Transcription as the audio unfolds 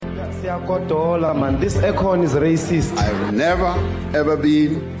Man, this Econ is racist. I've never, ever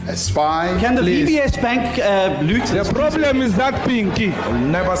been a spy. Can the VBS Bank loot? The problem is that Pinky. I'll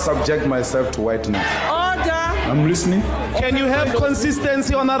never subject myself to whiteness. Order. I'm listening. Can you have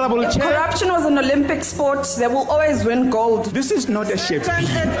consistency, Honorable Chair? Corruption was an Olympic sport. They will always win gold. This is not a shape.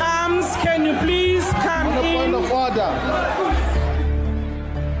 At arms, can you please come in? Point of order.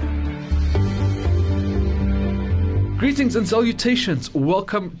 Greetings and salutations.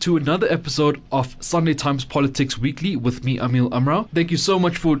 Welcome to another episode of Sunday Times Politics Weekly with me, Amil Amrao. Thank you so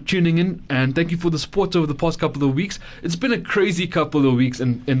much for tuning in and thank you for the support over the past couple of weeks. It's been a crazy couple of weeks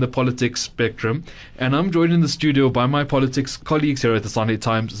in the politics spectrum, and I'm joined in the studio by my politics colleagues here at the Sunday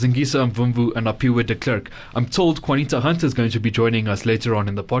Times, Zingisa Mvumvu and Apiwe de Klerk. I'm told Juanita Hunt is going to be joining us later on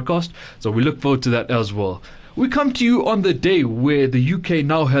in the podcast, so we look forward to that as well. We come to you on the day where the UK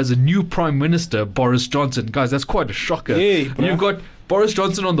now has a new Prime Minister, Boris Johnson. Guys, that's quite a shocker. Hey, you've got Boris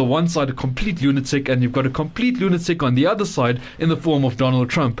Johnson on the one side, a complete lunatic, and you've got a complete lunatic on the other side in the form of Donald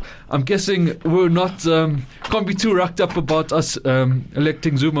Trump. I'm guessing we're not, can't be too racked up about us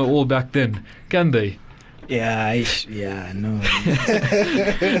electing Zuma all back then, can they? No.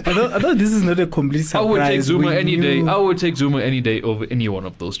 Although this is not a complete surprise. I would take Zuma any day. I would take Zuma any day over any one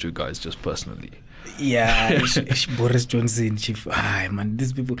of those two guys, just personally. Yeah, Boris Johnson, chief. Man,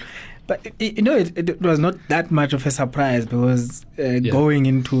 these people. But it was not that much of a surprise because going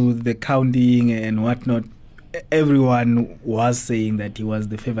into the counting and whatnot, everyone was saying that he was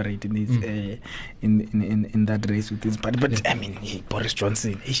the favorite in this in that race with this party. But I mean, Boris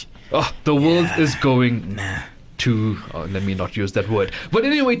Johnson. The world is going to. Let me not use that word. But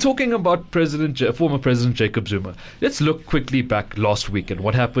anyway, talking about former President Jacob Zuma, let's look quickly back last week and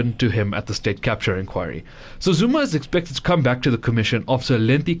what happened to him at the state capture inquiry. So Zuma is expected to come back to the commission after a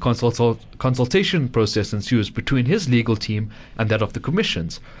lengthy consultation process ensues between his legal team and that of the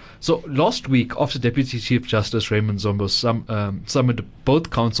commissions. So last week, after Deputy Chief Justice Raymond Zondo summoned both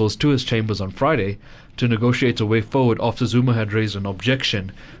councils to his chambers on Friday to negotiate a way forward after Zuma had raised an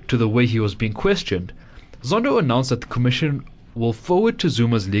objection to the way he was being questioned, Zondo announced that the commission will forward to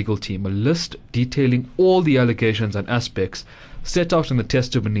Zuma's legal team a list detailing all the allegations and aspects set out in the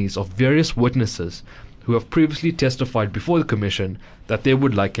testimonies of various witnesses who have previously testified before the commission that they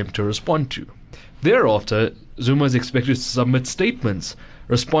would like him to respond to. Thereafter, Zuma is expected to submit statements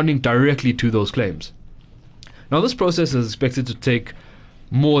responding directly to those claims. Now, this process is expected to take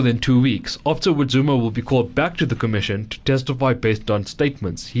more than 2 weeks, after which Zuma will be called back to the commission to testify based on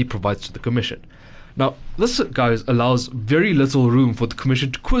statements he provides to the commission. Now, this, guys, allows very little room for the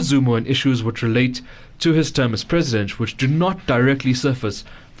commission to quiz Zuma on issues which relate to his term as president, which do not directly surface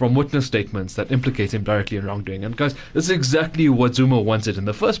from witness statements that implicate him directly in wrongdoing. And guys, this is exactly what Zuma wanted in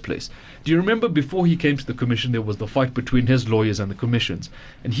the first place. Do you remember before he came to the commission, there was the fight between his lawyers and the commissions,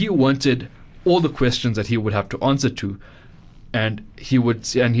 and he wanted all the questions that he would have to answer to, and he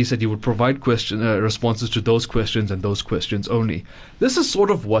said he would provide responses to those questions and those questions only. This is sort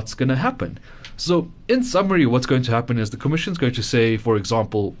of what's going to happen. So, in summary, what's going to happen is the commission's going to say, for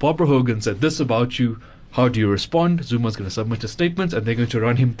example, Barbara Hogan said this about you. How do you respond? Zuma's going to submit a statement, and they're going to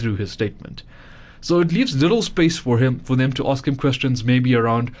run him through his statement. So it leaves little space for them to ask him questions, maybe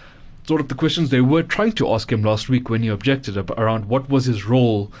around sort of the questions they were trying to ask him last week when he objected around what was his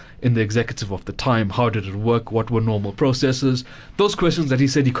role in the executive of the time, how did it work, what were normal processes, those questions that he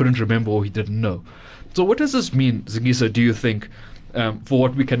said he couldn't remember or he didn't know. So what does this mean, Zingisa, do you think, for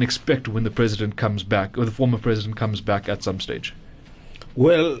what we can expect when the president comes back, or the former president comes back at some stage?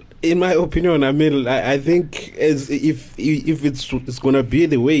 Well, in my opinion, I think if it's going to be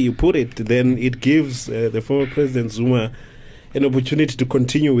the way you put it, then it gives the former President Zuma an opportunity to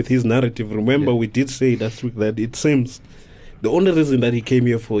continue with his narrative. Remember, we did say last week that it seems the only reason that he came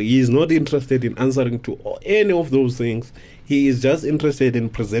here for, he is not interested in answering to any of those things. He is just interested in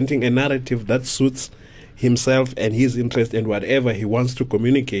presenting a narrative that suits himself and his interest and whatever he wants to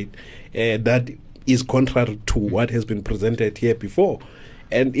communicate that is contrary to what has been presented here before.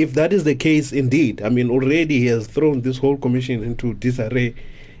 And if that is the case indeed, already he has thrown this whole commission into disarray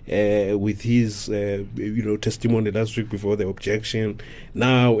with his testimony last week before the objection.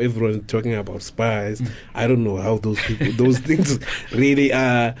 Now everyone's talking about spies. I don't know how those things really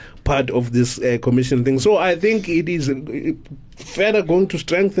are part of this commission thing. So I think it is further going to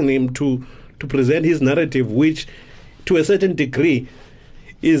strengthen him to present his narrative, which to a certain degree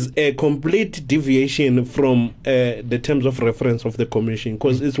is a complete deviation from the terms of reference of the commission.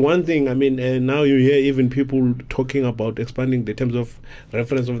 Because it's one thing, now you hear even people talking about expanding the terms of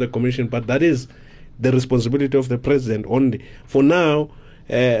reference of the commission, but that is the responsibility of the president only. For now,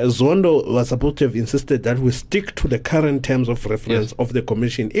 Zondo was supposed to have insisted that we stick to the current terms of reference of the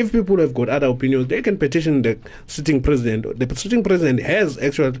commission. If people have got other opinions, they can petition the sitting president. The sitting president has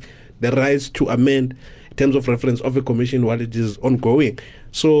actually the rights to amend terms of reference of a commission while it is ongoing.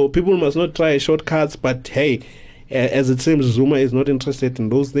 So people must not try shortcuts, but hey, as it seems, Zuma is not interested in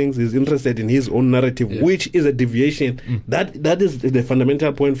those things. He's interested in his own narrative, which is a deviation. That is the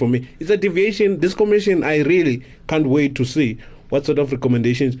fundamental point for me. It's a deviation. This commission, I really can't wait to see what sort of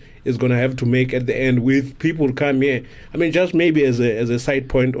recommendations is going to have to make at the end with people come here. I mean, just maybe as a side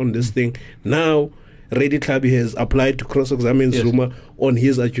point on this thing, now Reddy Tlhabi has applied to cross-examine Zuma on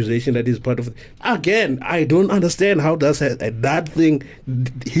his accusation that he's part of it. Again, I don't understand how does that thing,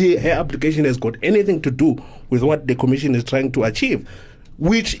 her application has got anything to do with what the commission is trying to achieve,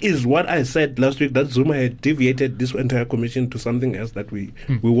 which is what I said last week, that Zuma had deviated this entire commission to something else that we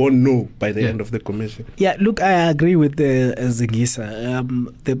won't know by the end of the commission. Yeah, look, I agree with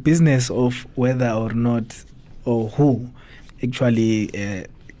Zingisa. The business of whether or not or who actually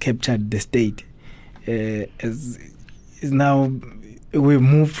captured the state is now, we've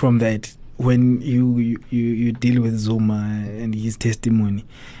moved from that. When you deal with Zuma and his testimony,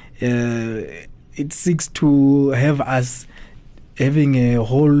 it seeks to have us having a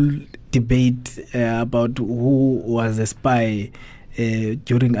whole debate about who was a spy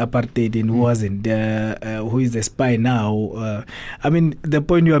during apartheid and who wasn't, who is a spy now. I mean, the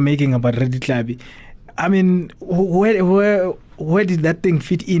point you are making about Reddy Tlhabi, I mean, where did that thing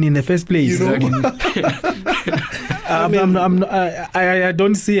fit in the first place? You know? I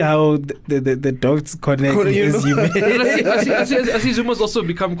don't see how the dots connect. I see Zuma's also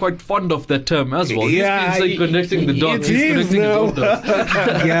become quite fond of that term as well. Yeah, he's connecting the dots. He's connecting his own dots.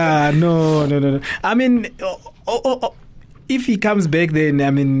 Yeah, no. I mean, if he comes back, then I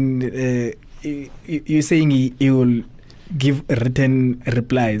mean, you're saying he will give written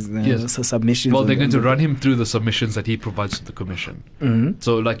replies, submissions. Well, they're going to run him through the submissions that he provides to the commission.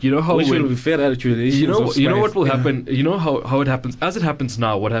 So, like, you know how which will be fair accusations. You know what will happen. You know how it happens. As it happens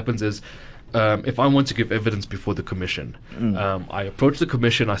now, what happens is, if I want to give evidence before the commission, I approach the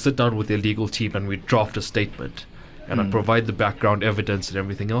commission, I sit down with their legal team, and we draft a statement, and I provide the background evidence and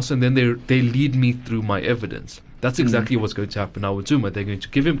everything else, and then they lead me through my evidence. That's exactly what's going to happen now with Zuma. They're going to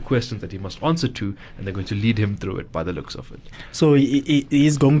give him questions that he must answer to, and they're going to lead him through it by the looks of it. So he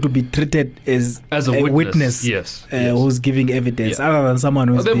is going to be treated as a witness, yes. Who's giving evidence, other than someone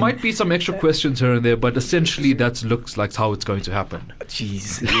who's there might be some extra questions here and there, but essentially that looks like how it's going to happen.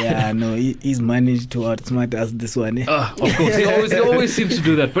 Jeez, yeah, no, he's managed to outsmart us this one. Of course, he always seems to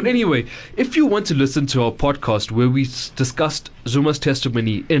do that. But anyway, if you want to listen to our podcast where we discussed Zuma's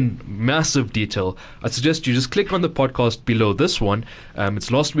testimony in massive detail, I suggest you just click on the podcast below this one.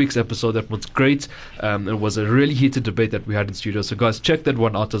 It's last week's episode. That was great. It was a really heated debate that we had in studio. So guys, check that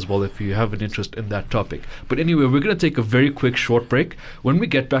one out as well if you have an interest in that topic. But anyway, we're going to take a very quick short break. When we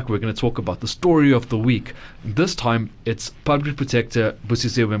get back, we're going to talk about the story of the week. This time, it's Public Protector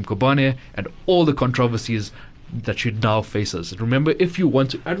Busisiwe Mkhwebane and all the controversies that she now faces. And remember, if you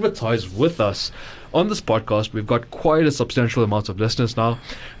want to advertise with us on this podcast, we've got quite a substantial amount of listeners now.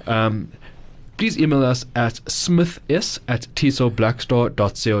 Please email us at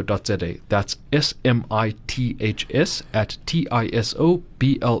smiths@tisoblackstar.co.za. That's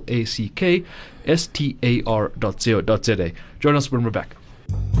smiths@tisoblackstar.co.za. Join us when we're back.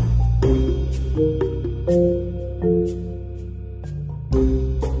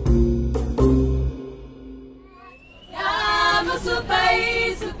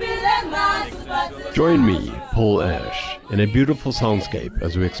 Join me, Paul Ash, in a beautiful soundscape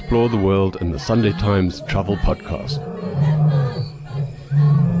as we explore the world in the Sunday Times Travel Podcast.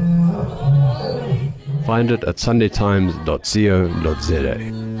 Find it at sundaytimes.co.za.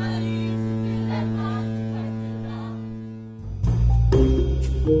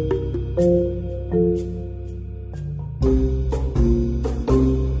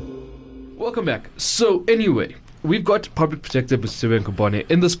 Welcome back. So anyway, we've got Public Protector Busisiwe Mkhwebane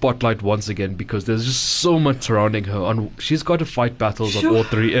in the spotlight once again because there's just so much surrounding her. She's got to fight battles on all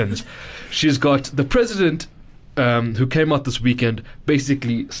three ends. She's got the president who came out this weekend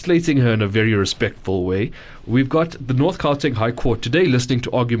basically slating her in a very respectful way. We've got the North Gauteng High Court today listening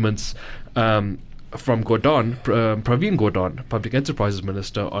to arguments from Gordhan, Pravin Gordhan, Public Enterprises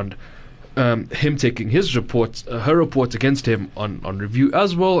Minister, on him taking his reports, her reports against him on review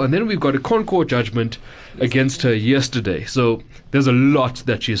as well. And then we've got a Concourt judgment against her yesterday. So there's a lot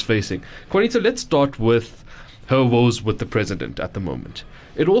that she's facing. Juanita, let's start with her woes with the president at the moment.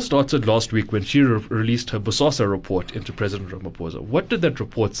 It all started last week when she released her Bosasa report into President Ramaphosa. What did that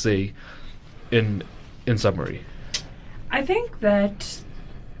report say in summary? I think that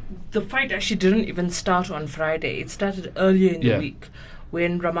the fight actually didn't even start on Friday. It started earlier in Yeah. the week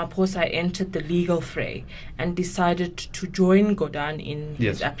when Ramaphosa entered the legal fray and decided to join Godan in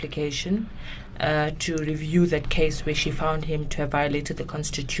his Yes. application to review that case where she found him to have violated the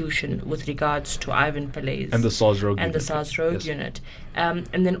constitution with regards to Ivan Pillay And the SARS Rogue and unit. the SARS Rogue Yes. unit.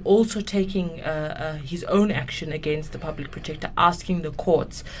 And then also taking his own action against the public protector, asking the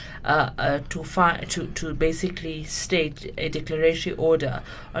courts to basically state a declaratory order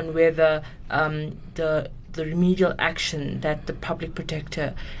on whether the remedial action that the public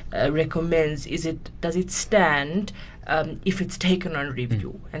protector recommends does it stand if it's taken on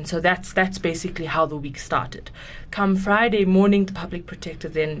review. And so that's basically how the week started. Come Friday morning, the public protector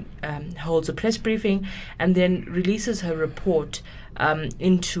then holds a press briefing and then releases her report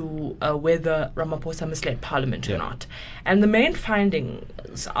into whether Ramaphosa misled Parliament or not. And the main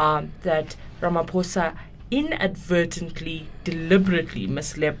findings are that Ramaphosa inadvertently, deliberately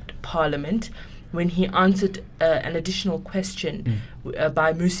misled Parliament when he answered an additional question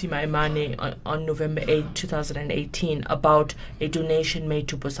by Musi Maimane on November 8, 2018 about a donation made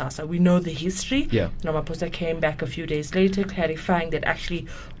to Bosasa. We know the history. Yeah. Ramaphosa came back a few days later clarifying that actually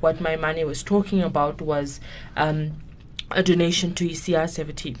what Maimane was talking about was a donation to his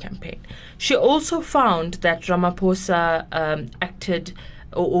CR17 campaign. She also found that Ramaphosa acted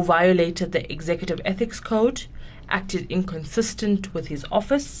or violated the Executive Ethics Code, acted inconsistent with his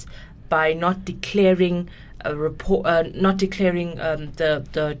office, by not declaring the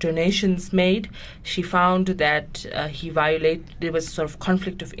donations made. She found that there was sort of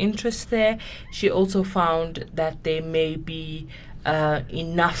conflict of interest there. She also found that there may be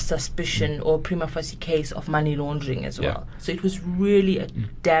enough suspicion or prima facie case of money laundering as well. So it was really a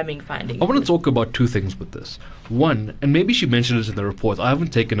damning finding. I want to talk about two things with this. One, and maybe she mentioned it in the report, I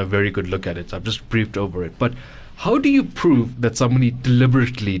haven't taken a very good look at it, so I've just briefed over it, but how do you prove that somebody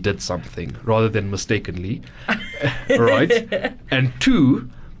deliberately did something rather than mistakenly? Right? And two,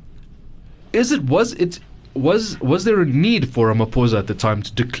 was there a need for Ramaphosa at the time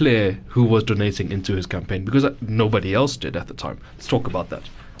to declare who was donating into his campaign? Because nobody else did at the time. Let's talk about that.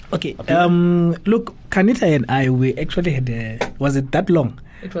 Okay. Look, Kanita and I, we actually had was it that long?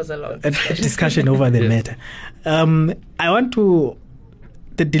 It was a long a discussion over the matter. I want to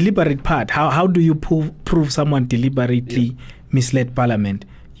the deliberate part. How do you prove someone deliberately misled Parliament?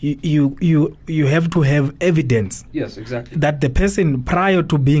 You have to have evidence. Yes, exactly. That the person prior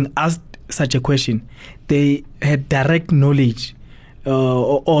to being asked such a question, they had direct knowledge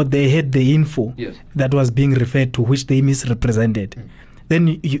or they had the info that was being referred to, which they misrepresented.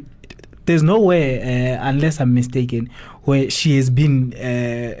 Then there's no way, unless I'm mistaken, where she has been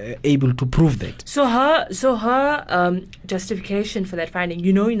able to prove that. So her justification for that finding,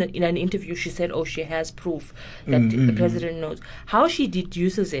 in an interview she said, she has proof that the president knows. How she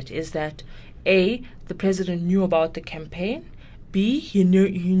deduces it is that A, the president knew about the campaign, B, he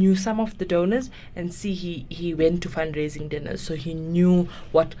knew some of the donors, and C, he went to fundraising dinners, so he knew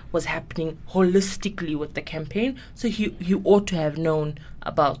what was happening holistically with the campaign, so he ought to have known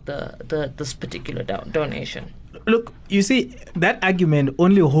about this particular donation. Look, you see, that argument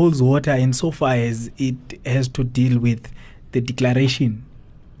only holds water insofar as it has to deal with the declaration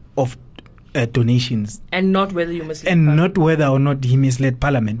of donations. And not whether you misled Parliament. Not whether or not he misled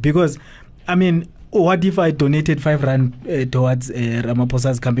Parliament. Because, what if I donated 5 rand towards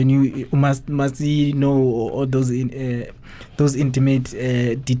Ramaphosa's campaign? You must know all those intimate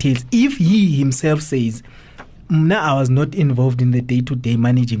details. If he himself says, I was not involved in the day-to-day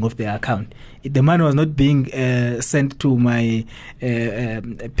managing of the account. The money was not being sent to my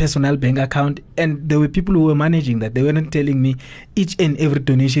personal bank account, and there were people who were managing that. They weren't telling me each and every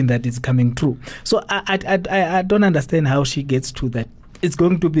donation that is coming through. So I don't understand how she gets to that. It's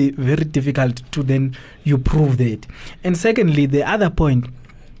going to be very difficult to then you prove that. And secondly, the other point,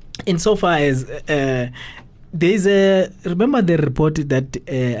 insofar as remember the report that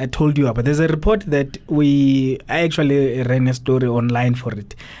I told you about. There's a report that I actually ran a story online for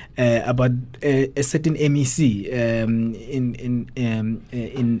it about a certain MEC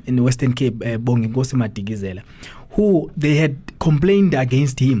in Western Cape, Bonginkosi Matigizela, who they had complained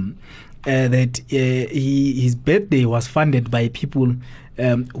against him that his birthday was funded by people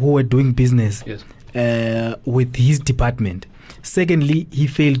who were doing business with his department. Secondly, he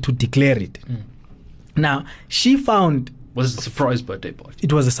failed to declare it. Now, she found... Was it a surprise birthday party?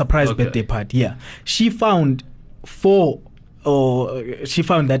 It was a surprise birthday party, yeah. She found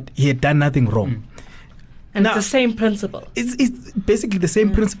that he had done nothing wrong. And now, it's the same principle. It's basically the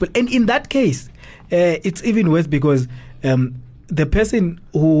same principle. And in that case, it's even worse because the person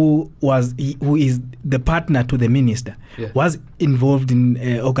who is the partner to the minister was involved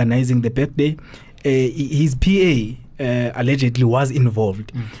in organizing the birthday. His PA allegedly was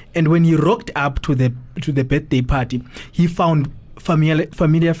involved, and when he rocked up to the birthday party, he found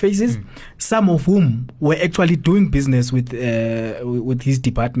familiar faces, some of whom were actually doing business with his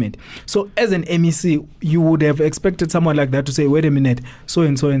department. So as an MEC, you would have expected someone like that to say, wait a minute, so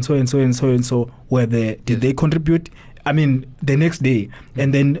and so and so and so and so and so were there. Did they contribute? I mean, the next day,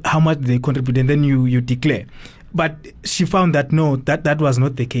 and then how much did they contribute, and then you declare. But she found that no, that was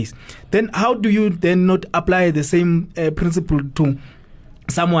not the case. Then how do you then not apply the same principle to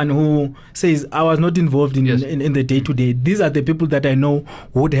someone who says, I was not involved in the day-to-day? These are the people that I know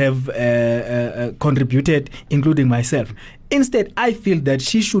would have contributed, including myself. Instead, I feel that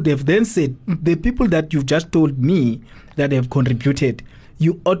she should have then said, the people that you've just told me that have contributed,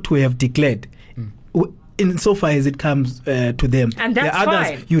 you ought to have declared. Insofar as it comes to them. And that's the others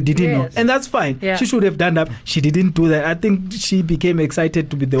fine. You didn't know. And that's fine. Yeah. She should have done that. She didn't do that. I think she became excited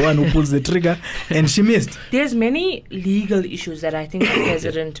to be the one who pulls the trigger, and she missed. There's many legal issues that I think the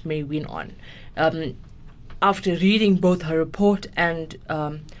president may win on. After reading both her report and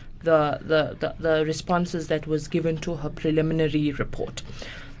the responses that was given to her preliminary report.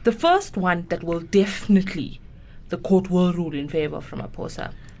 The first one that will definitely, the court will rule in favor of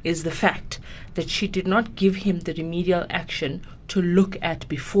Ramaphosa, is the fact that she did not give him the remedial action to look at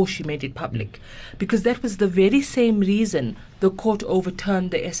before she made it public. Because that was the very same reason the court overturned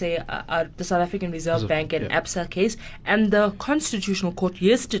the the South African Reserve Bank and ABSA case, and the Constitutional Court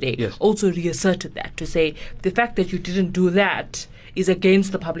yesterday also reasserted that, to say the fact that you didn't do that is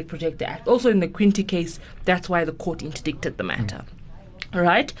against the Public Protector Act. Also in the Quinty case, that's why the court interdicted the matter. All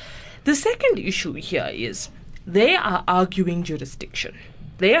right? The second issue here is they are arguing jurisdiction.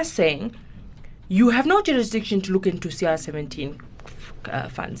 They are saying you have no jurisdiction to look into CR17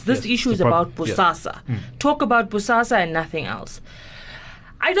 funds. This issue is about Bosasa. Talk about Bosasa and nothing else.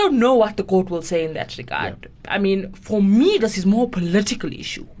 I don't know what the court will say in that regard. I mean, for me, this is more a political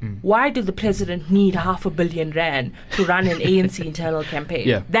issue. Why did the president need R500 million to run an ANC internal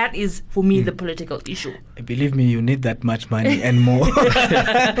campaign? That is, for me, the political issue. Believe me, you need that much money and more.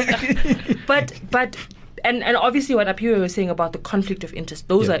 And obviously what Aphiwe was saying about the conflict of interest,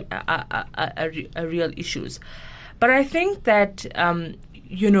 those are real issues. But I think that,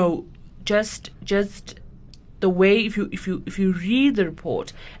 just the way, if you read the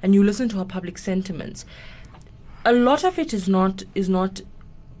report and you listen to her public sentiments, a lot of it is not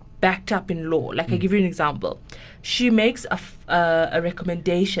backed up in law. Like I give you an example. She makes a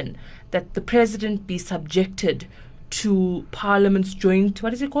recommendation that the president be subjected to Parliament's joint,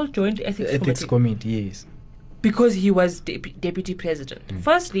 what is it called? Joint Ethics Committee, yes. Because he was deputy president.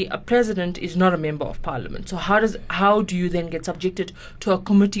 Firstly, a president is not a member of Parliament. So how do you then get subjected to a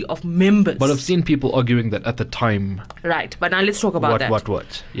committee of members? But I've seen people arguing that at the time. Right, but now let's talk about that.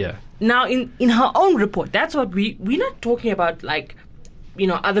 What? Yeah. Now, in her own report, that's what we're not talking about, like,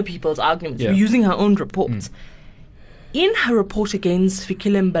 other people's arguments. We're using her own reports. In her report against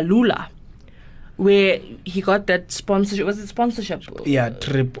Fikile Mbalula, where he got that sponsorship. Was it sponsorship? Yeah,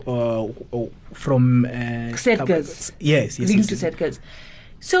 trip from Sedgars. Yes. Linked to Sedgars.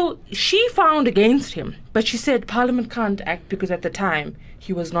 So she found against him, but she said Parliament can't act because at the time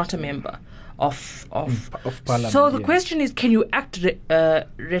he was not a member of Parliament. So the question is, can you act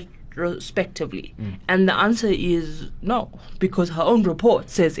retrospectively? And the answer is no, because her own report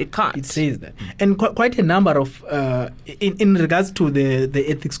says it can't. It says that. And quite a number of, in regards to the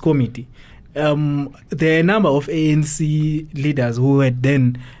Ethics Committee, there are a number of ANC leaders who had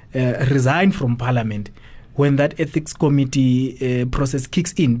then resigned from Parliament when that ethics committee process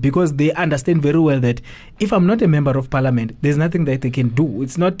kicks in, because they understand very well that if I'm not a member of Parliament, there's nothing that they can do.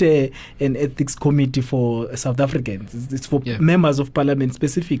 It's not an ethics committee for South Africans. It's for members of Parliament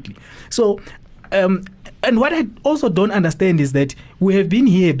specifically. So, and what I also don't understand is that we have been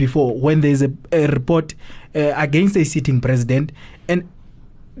here before when there's a report against a sitting president, and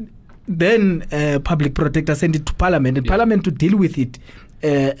then public protector send it to Parliament, and Parliament to deal with it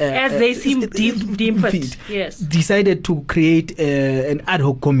as they seem deemed fit. Yes, decided to create an ad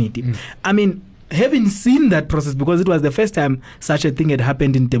hoc committee. I mean, having seen that process, because it was the first time such a thing had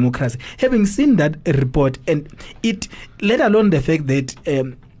happened in democracy, having seen that report, and it, let alone the fact that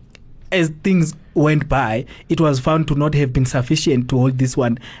as things went by, it was found to not have been sufficient to hold this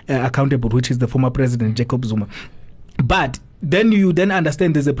one accountable, which is the former president Jacob Zuma. But then you then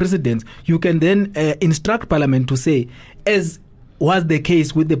understand there's a precedent. You can then instruct Parliament to say, as was the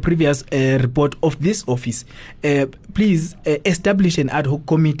case with the previous report of this office, please establish an ad hoc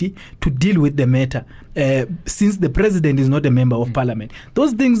committee to deal with the matter. Since the president is not a member of parliament,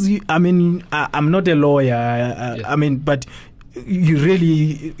 those things. I'm not a lawyer. But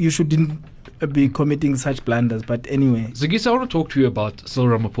you shouldn't be committing such blunders. But anyway, Zigisa, I want to talk to you about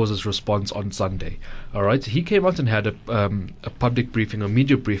Cyril Ramaphosa's response on Sunday. All right, he came out and had a public briefing, a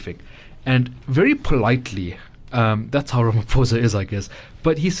media briefing, and very politely. That's how Ramaphosa is, I guess.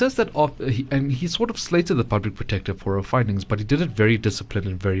 But he says that, he sort of slated the public protector for her findings, but he did it very disciplined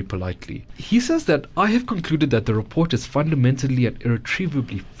and very politely. He says that I have concluded that the report is fundamentally and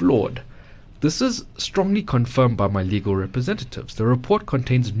irretrievably flawed. This is strongly confirmed by my legal representatives. The report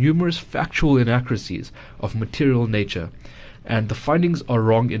contains numerous factual inaccuracies of material nature, and the findings are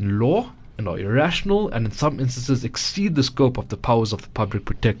wrong in law and are irrational, and in some instances exceed the scope of the powers of the public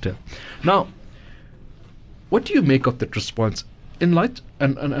protector. Now, what do you make of that response in light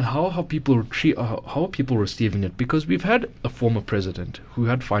and how are people receiving it? Because we've had a former president who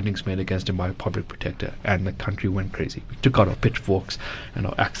had findings made against him by a public protector, and the country went crazy. We took out our pitchforks and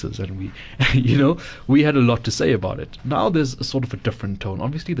our axes, and we we had a lot to say about it. Now there's a sort of a different tone.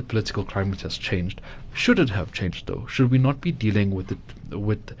 Obviously the political climate has changed. Should it have changed though? Should we not be dealing with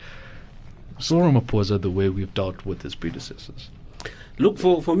Cyril Ramaphosa the way we've dealt with his predecessors? Look,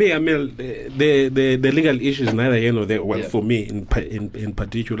 for me, Amel, the legal issue is neither here nor there. Well, for me, in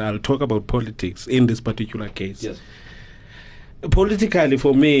particular, I'll talk about politics in this particular case. Yes. Politically,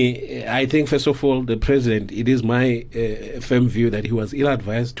 for me, I think, first of all, the president, it is my firm view that he was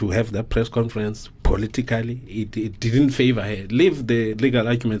ill-advised to have that press conference politically. It didn't favor her. Leave the legal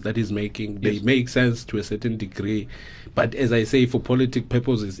arguments that he's making. They make sense to a certain degree. But as I say, for political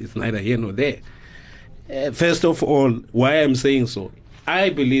purposes, it's neither here nor there. First of all, why I'm saying so,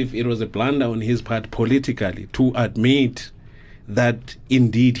 I believe it was a blunder on his part politically to admit that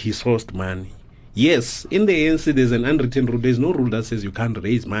indeed he sourced money. Yes, in the ANC there's an unwritten rule. There's no rule that says you can't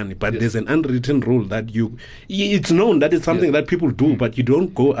raise money, but there's an unwritten rule that it's known that it's something that people do, but you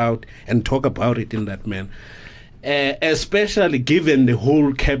don't go out and talk about it in that manner. Especially given the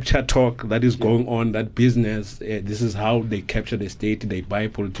whole capture talk that is going on, that business, this is how they capture the state, they buy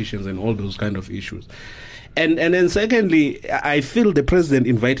politicians and all those kind of issues. And then secondly, I feel the president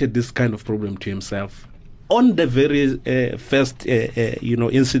invited this kind of problem to himself. On the very first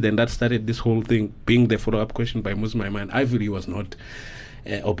incident that started this whole thing, being the follow-up question by Moses Maimane, I feel he was not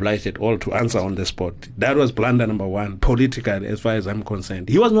obliged at all to answer on the spot. That was blunder number one, politically, as far as I'm concerned.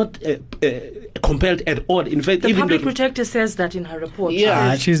 He was not compelled at all. In fact, the public protector says that in her report.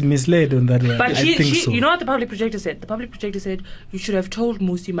 Yeah, she's misled on that one. But I think so. You know what the public protector said? The public protector said you should have told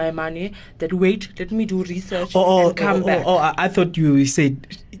Mmusi Maimane that wait, let me do research and come back. I thought you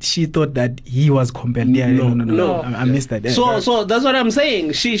said she thought that he was compelled. No. I missed that. So that's what I'm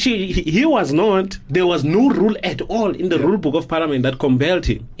saying. He was not. There was no rule at all in the rule book of Parliament that compelled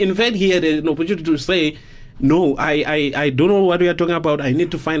him. In fact, he had an opportunity to say, no, I don't know what we are talking about. I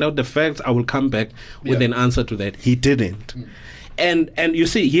need to find out the facts. I will come back with an answer to that. He didn't. And you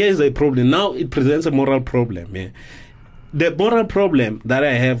see, here is a problem. Now it presents a moral problem. Yeah? The moral problem that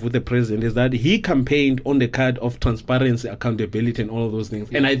I have with the president is that he campaigned on the card of transparency, accountability, and all of those things.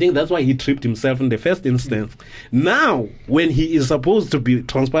 And I think that's why he tripped himself in the first instance. Now, when he is supposed to be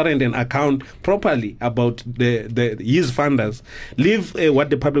transparent and account properly about his funders, leave what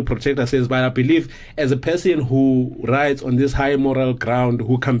the public protector says. But I believe as a person who rides on this high moral ground,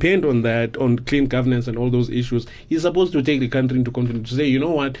 who campaigned on that, on clean governance and all those issues, he's supposed to take the country into confidence to say, you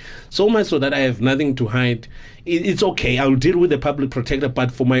know what, so much so that I have nothing to hide. It's okay, I'll deal with the public protector,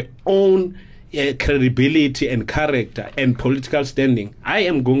 but for my own credibility and character and political standing, I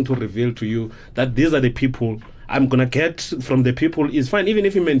am going to reveal to you that these are the people I'm going to get from the people. It's fine, even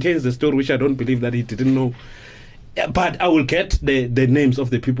if he maintains the story, which I don't believe that he didn't know. But I will get the names of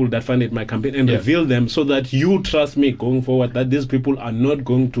the people that funded my campaign and reveal them so that you trust me going forward that these people are not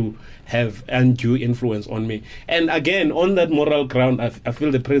going to have undue influence on me. And again, on that moral ground, I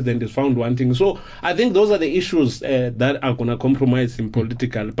feel the president is found wanting. So I think those are the issues that are going to compromise him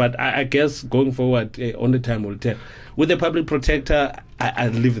politically. But I guess going forward, only time will tell. With the public protector, I'll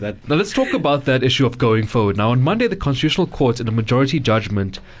leave that. Now let's talk about that issue of going forward. Now on Monday, the Constitutional Court in a majority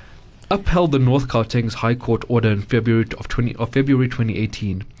judgment upheld the North Gauteng's High Court order in February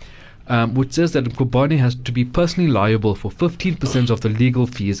 2018, which says that Mkhwebane has to be personally liable for 15% of the legal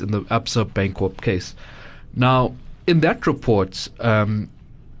fees in the Absa Bancorp case. Now, in that report,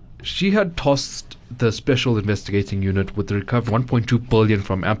 she had tasked the Special Investigating Unit with the recovery of 1.2 billion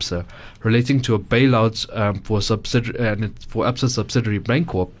from Absa relating to a bailout for Absa's subsidiary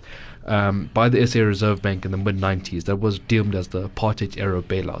Bancorp. by the SA Reserve Bank in the mid-90s that was deemed as the apartheid-era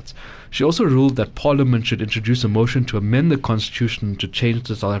bailouts. She also ruled that Parliament should introduce a motion to amend the Constitution to change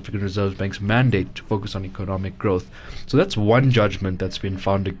the South African Reserve Bank's mandate to focus on economic growth. So that's one judgment that's been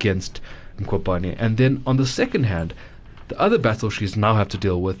found against Mkhwebane. And then on the second hand, the other battle she's now have to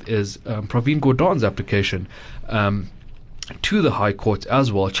deal with is Pravin Gordhan's application to the High Court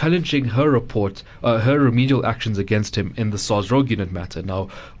as well, challenging her report, her remedial actions against him in the SARS Rogue Unit matter. Now,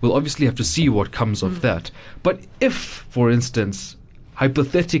 we'll obviously have to see what comes of that. But if, for instance,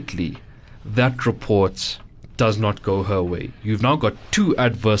 hypothetically, that report does not go her way, you've now got 2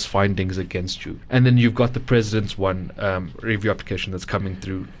 adverse findings against you, and then you've got the president's one review application that's coming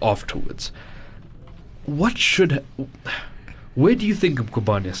through afterwards. Where do you think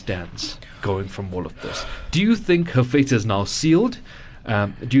Mkhwebane stands going from all of this? Do you think her fate is now sealed?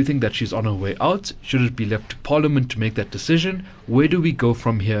 Do you think that she's on her way out? Should it be left to Parliament to make that decision? Where do we go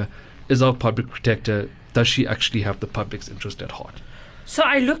from here? Is our public protector, does she actually have the public's interest at heart? So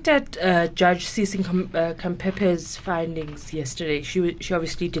I looked at Judge Sising Kampepe's findings yesterday. She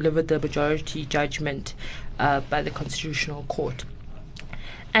obviously delivered the majority judgment by the Constitutional Court.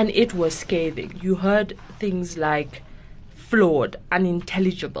 And it was scathing. You heard things like flawed,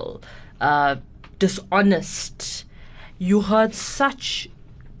 unintelligible, dishonest. You heard such,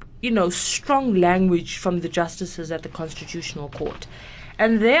 strong language from the justices at the Constitutional Court.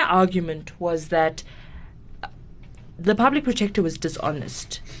 And their argument was that the public protector was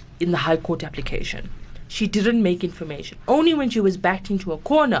dishonest in the High Court application. She didn't make information. Only when she was backed into a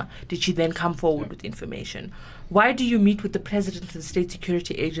corner did she then come forward with information. Why do you meet with the president of the State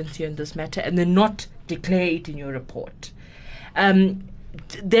Security Agency on this matter and then not declare it in your report? Then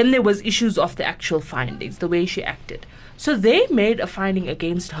there was issues of the actual findings, the way she acted. So they made a finding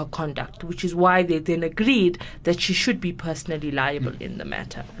against her conduct, which is why they then agreed that she should be personally liable in the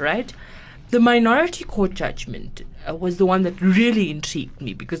matter, right? The minority court judgment was the one that really intrigued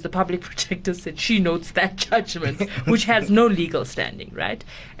me, because the public protector said she notes that judgment, which has no legal standing, right?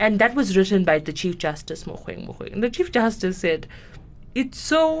 And that was written by the Chief Justice, Mogoeng. And the Chief Justice said, it's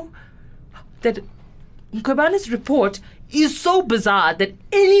so that Mkhwebane's report is so bizarre that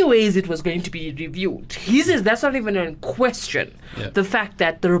anyways it was going to be reviewed. He says that's not even in question, the fact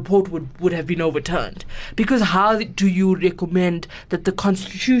that the report would have been overturned. Because how do you recommend that the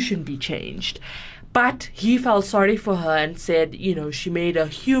Constitution be changed? But he felt sorry for her and said, she made a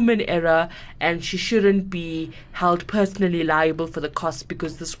human error and she shouldn't be held personally liable for the cost,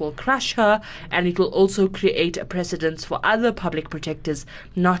 because this will crush her and it will also create a precedence for other public protectors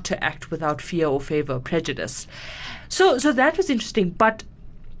not to act without fear or favor or prejudice. So that was interesting. But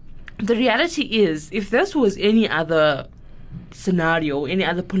the reality is, if this was any other scenario, any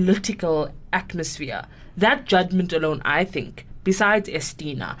other political atmosphere, that judgment alone, I think, besides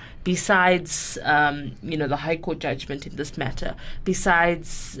Estina, besides the High Court judgment in this matter,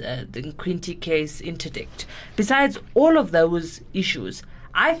 besides the Nkwinti case interdict, besides all of those issues,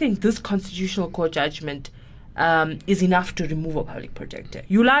 I think this Constitutional Court judgment is enough to remove a public protector.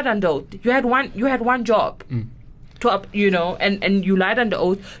 You lied under oath. You had one job. And you lied under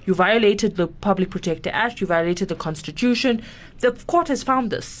oath. You violated the Public Protector Act. You violated the Constitution. The court has found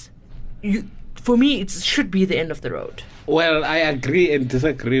this. For me, it should be the end of the road. Well, I agree and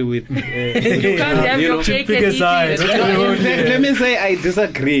disagree with. You can't have your cake and eat it. Let me say I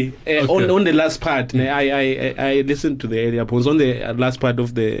disagree on the last part. I listened to the earlier points on the last part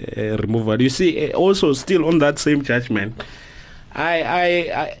of the removal. You see, also still on that same judgment,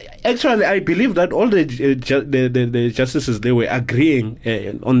 I believe that all the justices, they were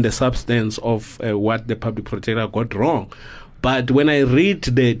agreeing on the substance of what the public protector got wrong. But when I read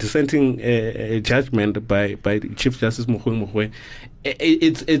the dissenting judgment by Chief Justice Mogoeng,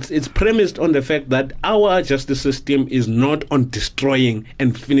 it's premised on the fact that our justice system is not on destroying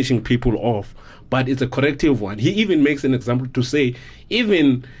and finishing people off, but it's a corrective one. He even makes an example to say,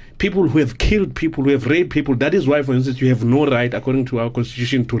 even people who have killed people, who have raped people, that is why, for instance, you have no right, according to our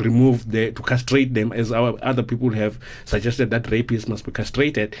constitution, to castrate them, as our other people have suggested that rapists must be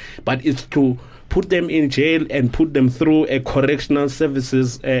castrated. But it's to put them in jail and put them through a correctional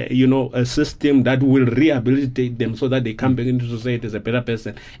services, a system that will rehabilitate them so that they come back into society as a better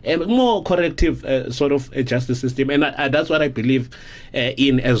person. A more corrective sort of a justice system. And that's what I believe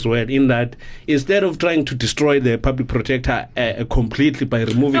in as well, in that instead of trying to destroy the public protector completely by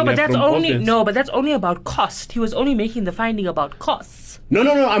removing her from office. No, but that's only about cost. He was only making the finding about costs. No.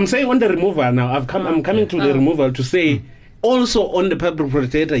 I'm saying on the removal now. I'm coming to the removal to say, also on the public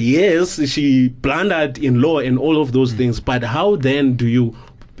protector, yes, she blundered in law and all of those things, but how then do you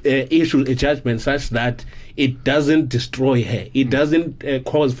issue a judgment such that it doesn't destroy her. It doesn't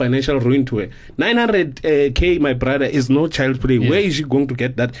cause financial ruin to her. 900K, my brother, is no child's play. Where is she going to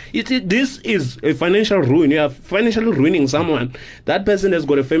get that? This is a financial ruin. You are financially ruining someone. That person has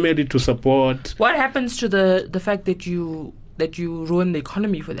got a family to support. What happens to the fact that you ruin the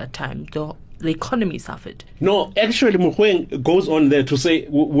economy for that time? The economy suffered. No, actually, Mogoeng goes on there to say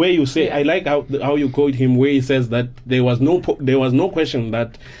where you say I like how you quote him, where he says that there was no question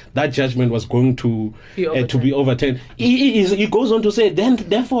that judgment was going to be overturned. He goes on to say,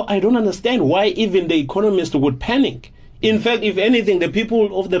 therefore, I don't understand why even the economists would panic. In fact, if anything, the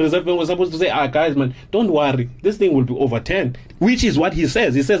people of the Reserve Bank were supposed to say, guys, man, don't worry, this thing will be overturned, which is what he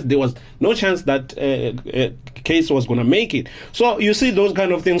says. He says there was no chance that case was going to make it. So you see those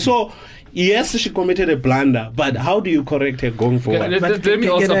kind of things. So yes, she committed a blunder, but how do you correct her going forward? Let me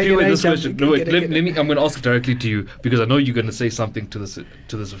ask you this question. No, wait, I'm going to ask it directly to you because I know you're going to say something to this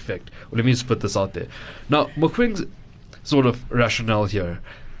effect. Well, let me just put this out there. Now, Mogoeng's sort of rationale here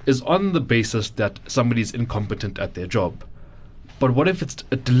is on the basis that somebody's incompetent at their job. But what if it's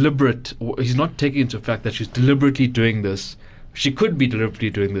a deliberate? He's not taking into fact that she's deliberately doing this. She could be deliberately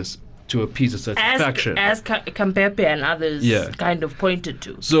doing this to appease a certain faction, as Kampepe and others kind of pointed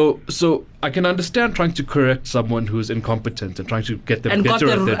to. So I can understand trying to correct someone who's incompetent and trying to get them better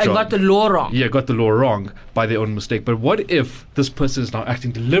at their job. And got the law wrong. Yeah, got the law wrong by their own mistake. But what if this person is now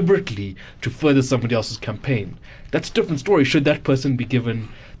acting deliberately to further somebody else's campaign? That's a different story. Should that person be given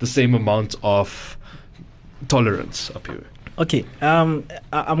the same amount of tolerance up here? Okay, I'm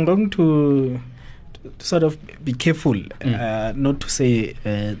going to sort of be careful not to say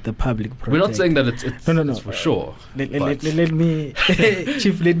the public project. We're not saying that it's no, for sure. Let me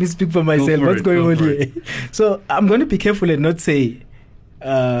Chief, let me speak for myself. What's going on here? So I'm going to be careful and not say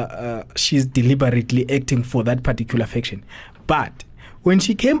she's deliberately acting for that particular faction. But when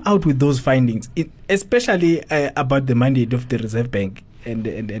she came out with those findings, especially about the mandate of the Reserve Bank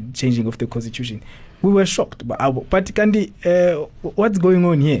and changing of the constitution, we were shocked. But Kandi, what's going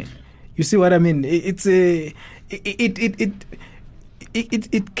on here? You see what I mean? It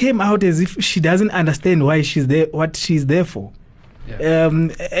came out as if she doesn't understand why she's there, what she's there for. Yeah.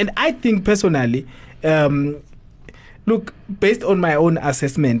 And I think personally, look, based on my own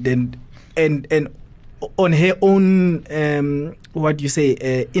assessment and on her own,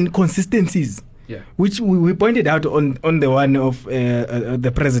 inconsistencies, which we pointed out on the one of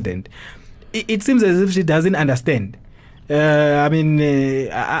the president, it seems as if she doesn't understand.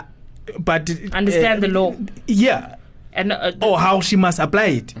 But understand the law. Yeah. And or how she must apply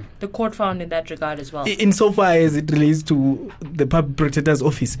it. The court found in that regard as well. Insofar as it relates to the Public Protector's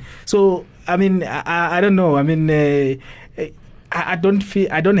Office. So, I don't know. I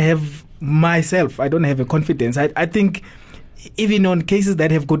don't have myself, I don't have a confidence. I think even on cases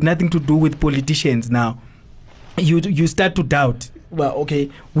that have got nothing to do with politicians now, you start to doubt. Well, okay,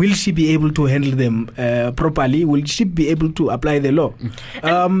 will she be able to handle them properly? Will she be able to apply the law?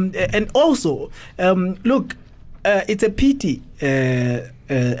 And also, look, it's a pity, and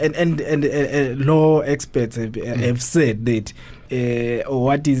law experts have said that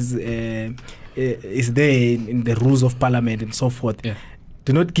what is there in the rules of parliament and so forth. Yeah.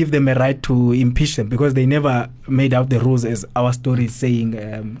 Do not give them a right to impeach them because they never made out the rules, as our story is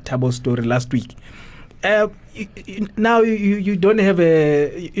saying, Tabo's story last week. Now you don't have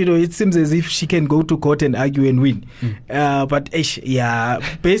it seems as if she can go to court and argue and win. But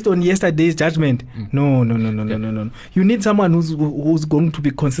based on yesterday's judgment, no. You need someone who's going to be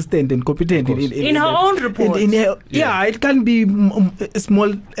consistent and competent in her own report. It can be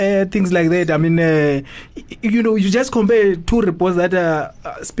small things like that. You just compare two reports that are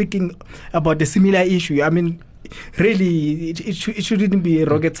speaking about a similar issue. Really, it shouldn't be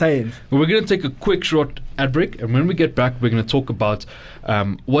rocket science. We're going to take a quick short ad break, and when we get back, we're going to talk about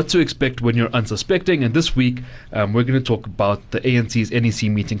what to expect when you're unsuspecting. And this week, we're going to talk about the ANC's NEC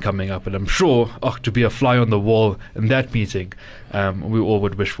meeting coming up, and I'm sure to be a fly on the wall in that meeting, we all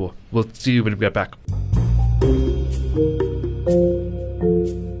would wish for. We'll see you when we get back.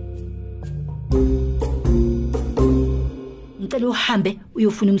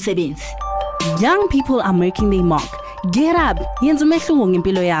 Young people are making their mark. Get up.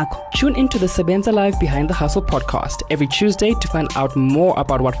 Tune into the Sebenza Live Behind the Hustle podcast every Tuesday to find out more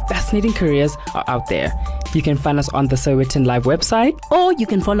about what fascinating careers are out there. You can find us on the Sowetan Live website, or you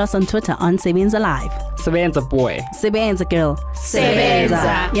can follow us on Twitter on Sebenza Live. Sebenza boy. Sebenza girl.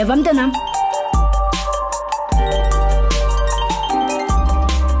 Sebenza. Yavamdana.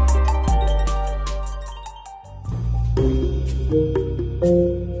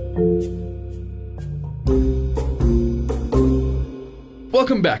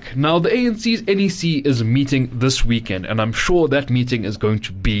 Welcome back. Now, the ANC's NEC is meeting this weekend, and I'm sure that meeting is going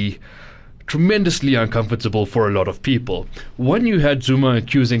to be tremendously uncomfortable for a lot of people. One, you had Zuma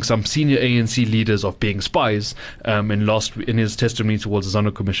accusing some senior ANC leaders of being spies in his testimony towards the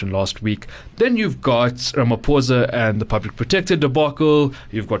ZANU Commission last week. Then you've got Ramaphosa and the public protector debacle.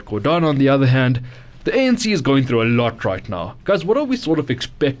 You've got Gordhan on the other hand. The ANC is going through a lot right now. Guys, what are we sort of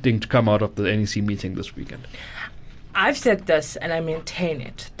expecting to come out of the NEC meeting this weekend? I've said this and I maintain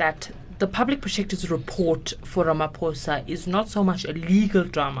it, that the public protector's report for Ramaphosa is not so much a legal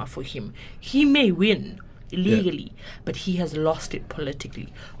drama for him. He may win illegally, but he has lost it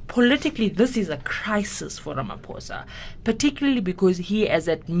politically. Politically, this is a crisis for Ramaphosa, particularly because he has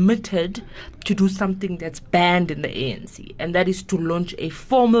admitted to do something that's banned in the ANC, and that is to launch a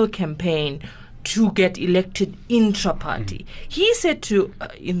formal campaign to get elected intra-party. He said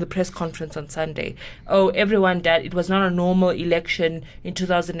in the press conference on Sunday, everyone died. It was not a normal election in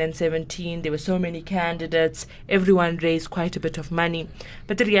 2017. There were so many candidates. Everyone raised quite a bit of money.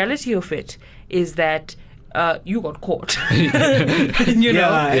 But the reality of it is that you got caught.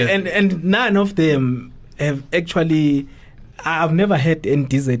 And none of them have actually... I've never heard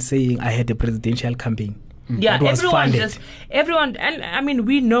NDZ saying I had a presidential campaign. Yeah, everyone, and I mean,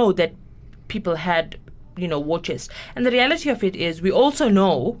 we know that people had, watches. And the reality of it is, we also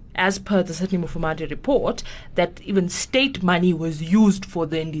know, as per the Sydney Mufamadi report, that even state money was used for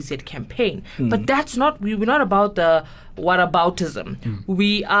the NDZ campaign. But that's not, we're not about the whataboutism.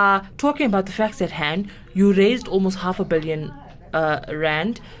 We are talking about the facts at hand. You raised almost $500 million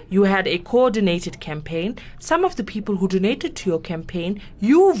rand. You had a coordinated campaign. Some of the people who donated to your campaign,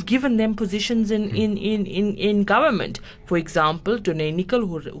 you've given them positions in government. For example, Donay Nicol,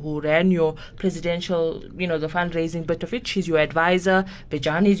 who ran your presidential, the fundraising bit of it, she's your advisor.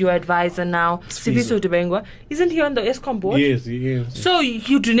 Bejani is your advisor now. Sifiso Debengwa, isn't he on the ESCOM board? Yes, he is. So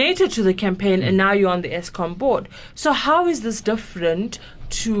you donated to the campaign and now you're on the ESCOM board. So how is this different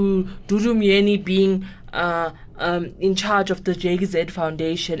to Dudu Myeni being in charge of the JZ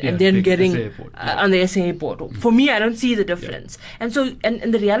Foundation and then getting on the SA board? For me, I don't see the difference. And so,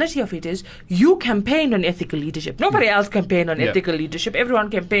 and the reality of it is, you campaigned on ethical leadership. Nobody else campaigned on ethical leadership. Everyone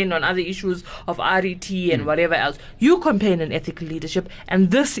campaigned on other issues of RET and whatever else. You campaigned on ethical leadership,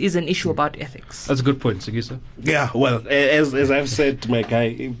 and this is an issue about ethics. That's a good point, Sigisa. Yeah, well, as I've said, my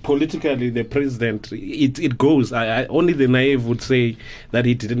guy, politically, the president, it goes. Only the naive would say that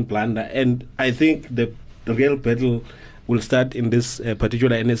he didn't blunder. And I think the real battle will start in this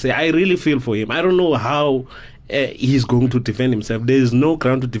particular NSA. I really feel for him. I don't know how he's going to defend himself. There is no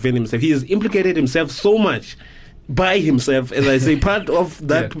ground to defend himself. He has implicated himself so much by himself. As I say, part of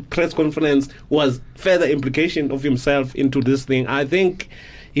that press conference was further implication of himself into this thing. I think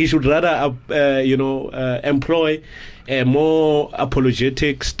he should rather, employ a more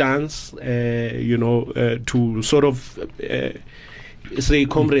apologetic stance, to sort of... say,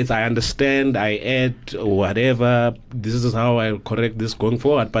 comrades, I understand, I add whatever, this is how I'll correct this going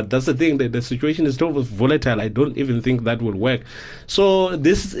forward. But that's the thing, that the situation is so volatile, I don't even think that will work. So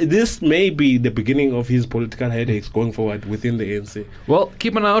this may be the beginning of his political headaches going forward within the ANC. Well,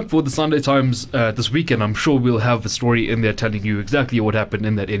 keep an eye out for the Sunday Times this weekend. I'm sure we'll have a story in there telling you exactly what happened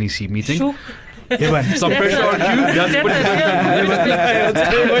in that NEC meeting. Sure. Some pressure on you.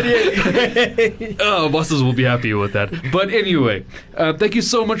 Bosses will be happy with that. But anyway, thank you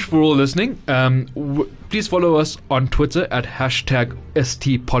so much for all listening. Please follow us on Twitter at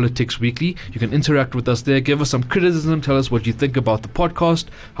 #STPoliticsWeekly. You can interact with us there. Give us some criticism. Tell us what you think about the podcast,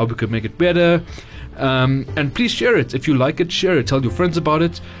 how we could make it better. And please share it. If you like it, share it. Tell your friends about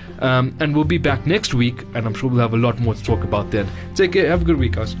it. And we'll be back next week, and I'm sure we'll have a lot more to talk about then. Take care. Have a good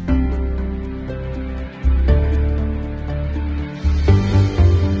week, guys.